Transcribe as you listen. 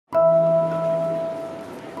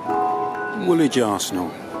Woolwich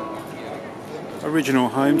Arsenal. Original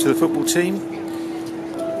home to the football team.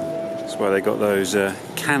 That's why they got those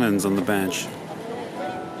cannons on the badge,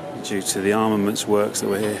 due to the armaments works that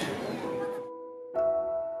were here.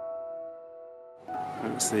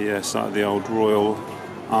 That's the site of the old Royal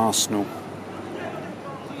Arsenal.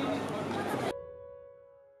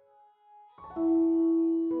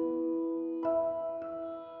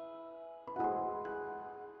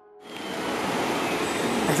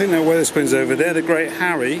 I think that Wetherspoon's over there, the Great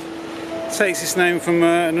Harry, takes its name from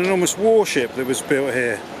an enormous warship that was built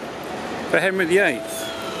here for Henry VIII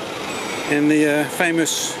in the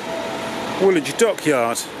famous Woolwich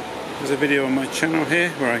Dockyard. There's a video on my channel here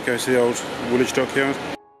where I go to the old Woolwich Dockyard.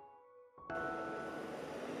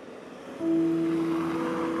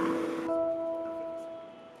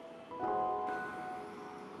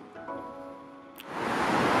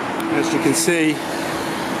 As you can see,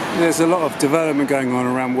 there's a lot of development going on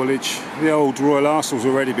around Woolwich. The old Royal Arsenal's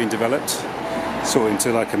already been developed, sort of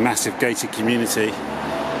into like a massive gated community.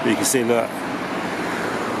 But you can see, look,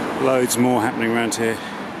 loads more happening around here.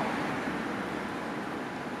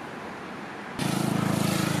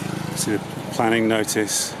 See the planning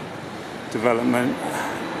notice, development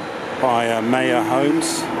by Mayor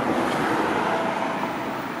Homes.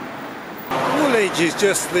 Woolwich is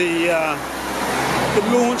just the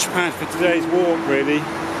launch pad for today's walk, really.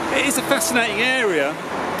 It is a fascinating area.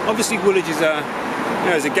 Obviously Woolwich is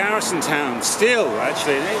is a garrison town still,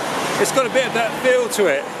 actually. It's got a bit of that feel to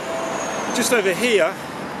it. Just over here,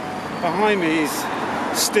 behind me, is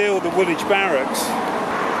still the Woolwich Barracks.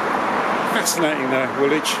 Fascinating though,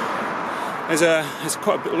 Woolwich. There's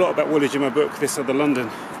quite a lot about Woolwich in my book, This Other London,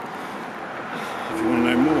 if you want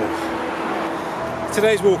to know more.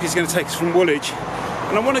 Today's walk is going to take us from Woolwich,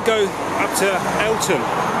 and I want to go up to Eltham.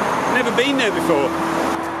 Never been there before.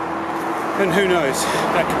 And who knows,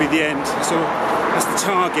 that could be the end. So that's the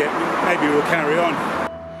target, maybe we'll carry on.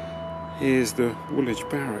 Here's the Woolwich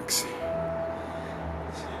Barracks.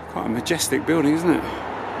 Quite a majestic building, isn't it?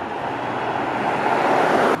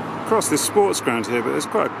 Across this sports ground here, but there's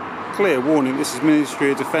quite a clear warning. This is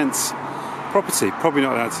Ministry of Defence property. Probably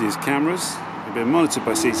not allowed to use cameras. They're being monitored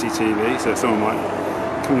by CCTV, so someone might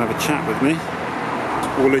come and have a chat with me.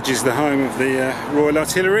 Woolwich is the home of the Royal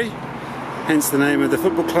Artillery. Hence the name of the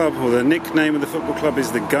football club, or the nickname of the football club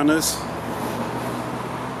is the Gunners.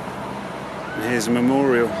 And here's a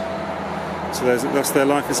memorial to those that lost their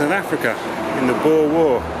life in South Africa in the Boer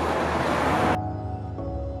War.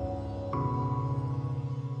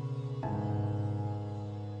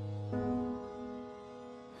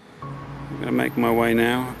 I'm going to make my way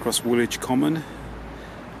now across Woolwich Common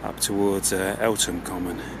up towards Eltham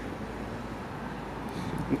Common.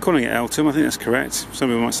 I'm calling it Eltham, I think that's correct. Some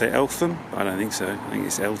people might say Eltham, but I don't think so. I think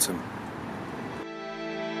it's Eltham.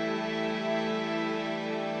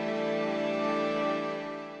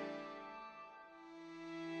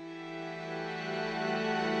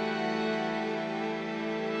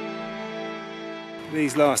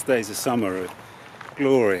 These last days of summer are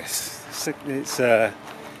glorious. It's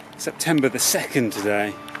September the 2nd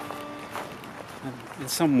today. And in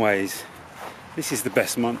some ways, this is the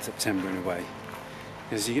best month, September, in a way.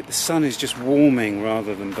 Because you get the sun is just warming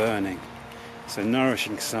rather than burning. It's a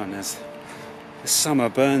nourishing sun. As the summer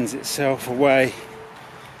burns itself away,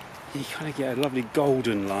 you kind of get a lovely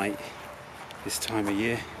golden light this time of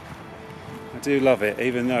year. I do love it,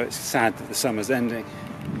 even though it's sad that the summer's ending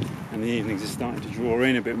and the evenings are starting to draw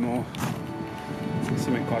in a bit more. There's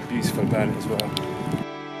something quite beautiful about it as well.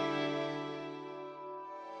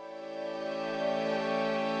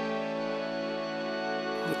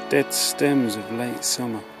 The dead stems of late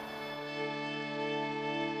summer.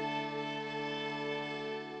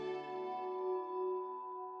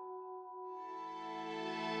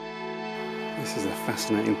 This is a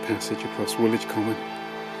fascinating passage across Woolwich Common.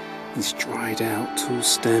 These dried out tall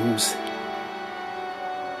stems.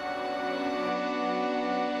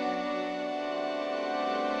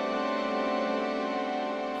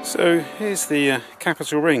 So here's the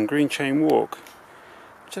Capital Ring, Green Chain Walk,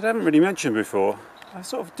 which I haven't really mentioned before. I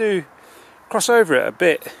sort of do cross over it a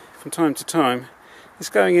bit from time to time. It's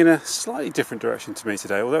going in a slightly different direction to me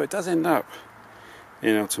today, although it does end up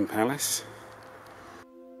in Eltham Palace.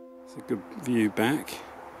 It's a good view back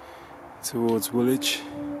towards Woolwich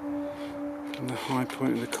from the high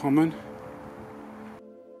point of the common.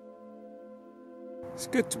 It's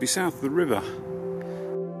good to be south of the river.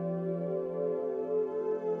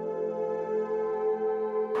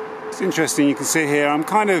 It's interesting, you can see here, I'm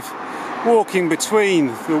kind of walking between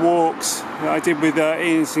the walks that I did with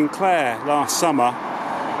Ian Sinclair last summer.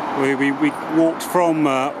 We walked from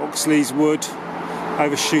Oxley's Wood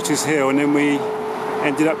over Shooters Hill, and then we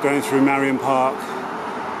ended up going through Marion Park,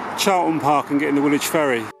 Charlton Park, and getting the Woolwich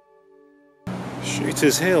Ferry.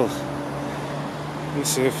 Shooters Hill.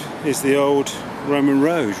 This is the old Roman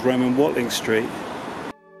road, Roman Watling Street.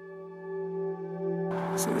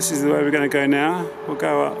 So this is the way we're going to go now. We'll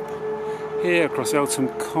go up here across Eltham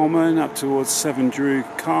Common up towards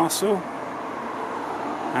Severndroog Castle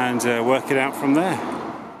and work it out from there.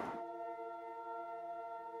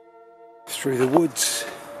 Through the woods.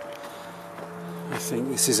 I think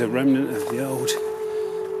this is a remnant of the old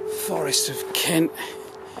Forest of Kent.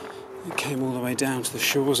 It came all the way down to the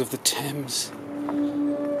shores of the Thames.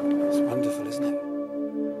 It's wonderful, isn't it?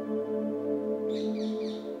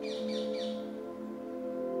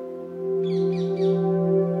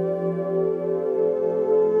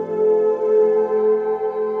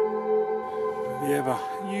 The ever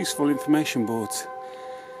useful information boards.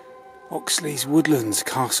 Oxley's Woodlands,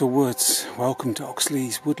 Castle Woods. Welcome to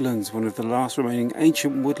Oxley's Woodlands, one of the last remaining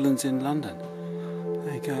ancient woodlands in London.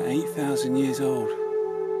 There you go, 8,000 years old.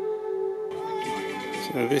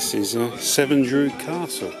 So this is Severndroog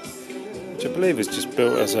Castle, which I believe is just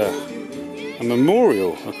built as a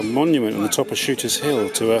memorial, like a monument on the top of Shooters Hill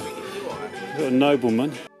to a little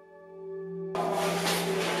nobleman. We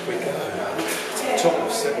go to the top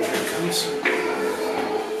of Severndroog Castle.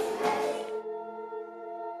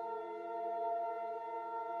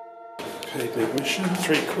 Paid the admission,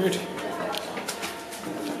 £3.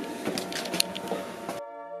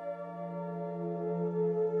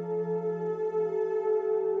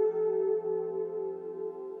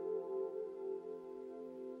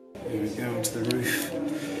 Here we go onto the roof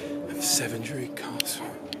of Severndroog Castle.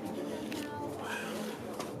 Wow.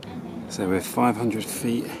 So we're 500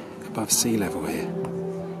 feet above sea level here.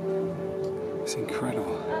 It's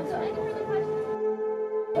incredible.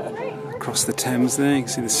 Across the Thames there, you can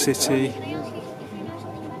see the city,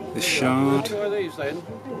 the Shard.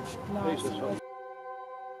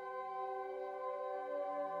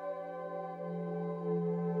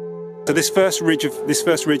 So this first ridge here is. The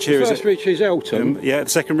first ridge is Eltham. Yeah, the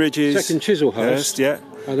second ridge is. Second Chislehurst. Yeah.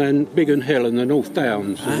 And then Biggin Hill and the North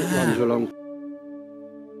Downs runs along.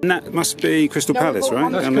 And that must be Crystal Palace,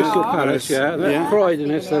 right? That's Crystal Palace, yeah. That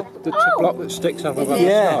Croydon is the block that sticks up above the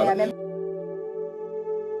sky.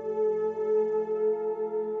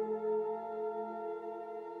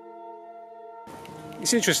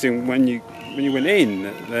 It's interesting when you went in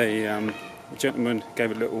that the gentleman gave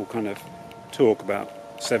a little kind of talk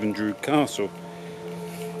about Severndroog Castle.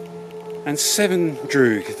 And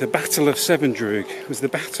Severndroog, the Battle of Severndroog, was the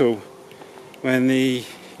battle when the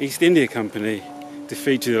East India Company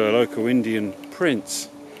defeated a local Indian prince,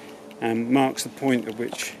 and marks the point at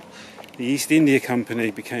which the East India Company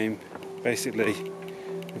became basically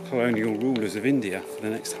the colonial rulers of India for the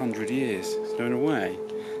next 100 years. So in a way,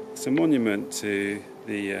 it's a monument to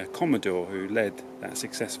the Commodore who led that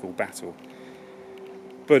successful battle.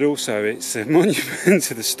 But also it's a monument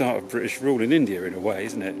to the start of British rule in India in a way,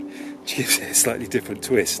 isn't it? Which gives it a slightly different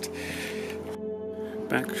twist.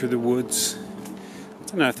 Back through the woods. I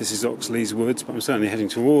don't know if this is Oxley's Woods, but I'm certainly heading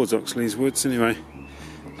towards Oxley's Woods anyway.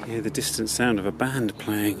 You hear the distant sound of a band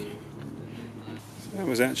playing. So that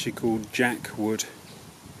was actually called Jack Wood.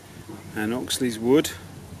 And Oxley's Wood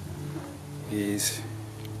is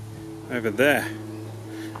over there.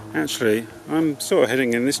 Actually, I'm sort of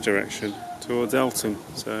heading in this direction towards Eltham,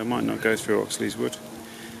 so I might not go through Oxley's Wood.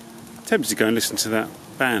 I'm tempted to go and listen to that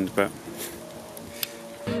band, but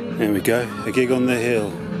there we go, a gig on the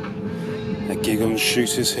hill, a gig on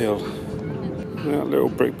Shooters Hill. That little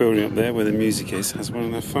brick building up there where the music is has one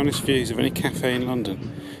of the finest views of any cafe in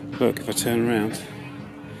London. Look, if I turn around,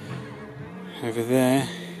 over there,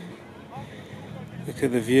 look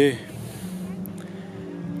at the view.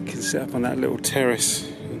 You can sit up on that little terrace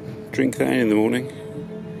and drink that in the morning.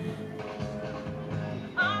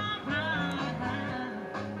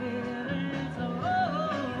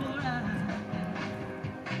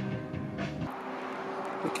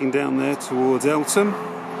 Looking down there towards Eltham,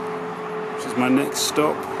 which is my next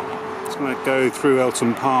stop. Just going to go through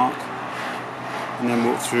Eltham Park and then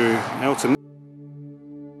walk through Eltham.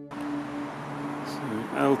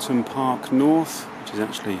 So Eltham Park North, which is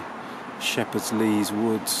actually Shepherdleas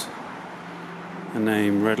Woods, a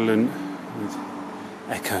name redolent with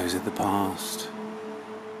echoes of the past.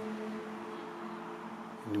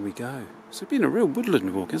 And here we go. So it's been a real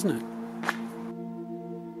woodland walk, isn't it?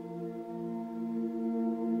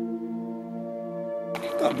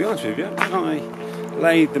 I'll be honest with you, when I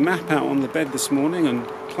laid the map out on the bed this morning and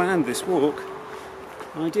planned this walk,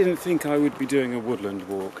 I didn't think I would be doing a woodland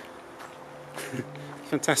walk.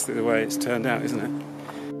 Fantastic the way it's turned out, isn't it?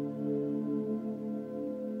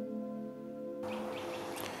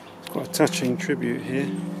 Quite a touching tribute here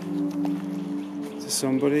to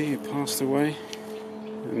somebody who passed away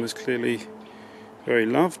and was clearly very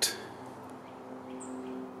loved.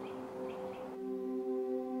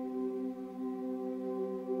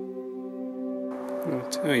 I'll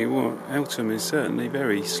tell you what, Eltham is certainly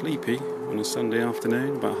very sleepy on a Sunday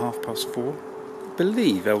afternoon, about 4:30. I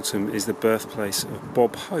believe Eltham is the birthplace of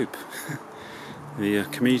Bob Hope, the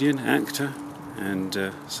comedian, actor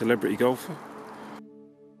and celebrity golfer.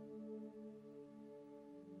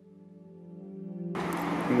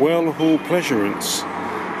 Well Hall Pleasurance.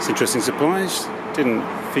 It's an interesting surprise. Didn't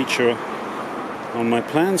feature on my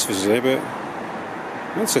plans for today, but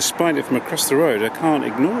once I spied it from across the road, I can't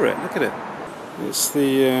ignore it. Look at it. It's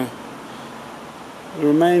the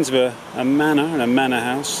remains of a manor and a manor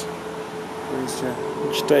house,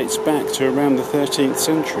 which dates back to around the 13th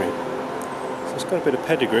century. So it's got a bit of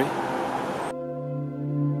pedigree.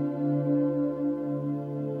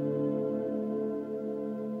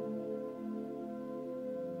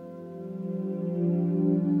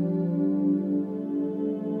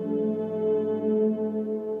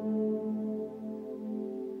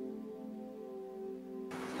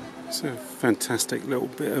 It's a fantastic little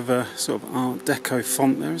bit of a sort of Art Deco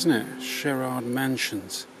font there, isn't it? Sherard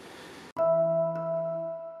Mansions.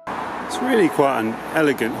 It's really quite an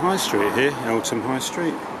elegant high street here, Eltham High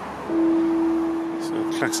Street. Sort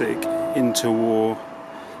of classic interwar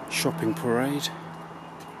shopping parade.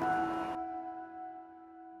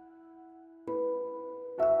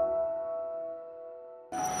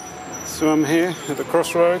 So I'm here at the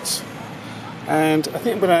crossroads, and I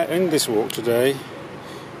think I'm going to end this walk today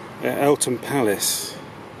at Eltham Palace.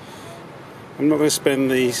 I'm not going to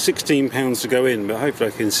spend the £16 to go in, but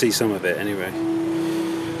hopefully I can see some of it anyway.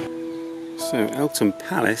 So Eltham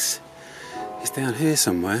Palace is down here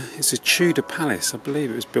somewhere. It's a Tudor palace. I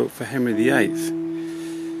believe it was built for Henry VIII.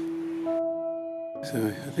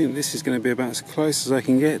 So I think this is going to be about as close as I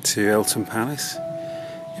can get to Eltham Palace.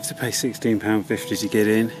 You have to pay £16.50 to get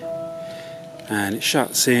in, and it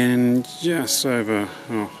shuts in just over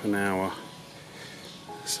an hour.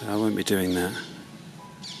 So I won't be doing that.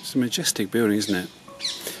 It's a majestic building, isn't it?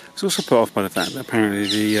 I was also put off by the fact that apparently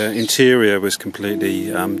the interior was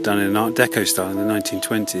completely done in an Art Deco style in the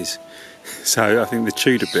 1920s. So I think the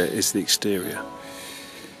Tudor bit is the exterior.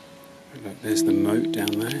 Look, there's the moat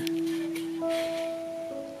down there.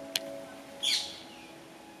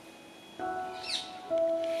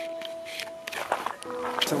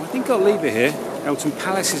 So I think I'll leave it here. Eltham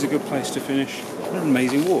Palace is a good place to finish. What an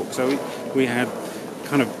amazing walk. So we had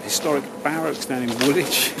kind of historic barracks down in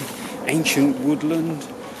Woolwich, ancient woodland,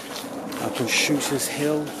 up on Shooters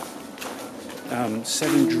Hill,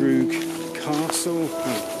 Severndroog Castle,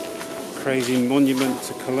 crazy monument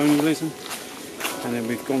to colonialism, and then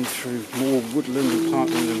we've gone through more woodland and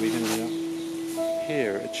parkland, and we've ended up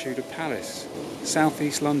here at Tudor Palace, South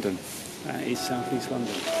East London. That is South East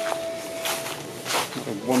London. What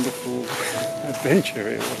a wonderful adventure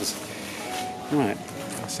it was. Right.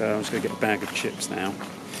 So I'm just going to get a bag of chips now,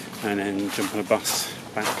 and then jump on a bus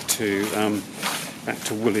back to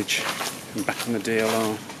Woolwich and back on the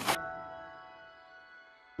DLR.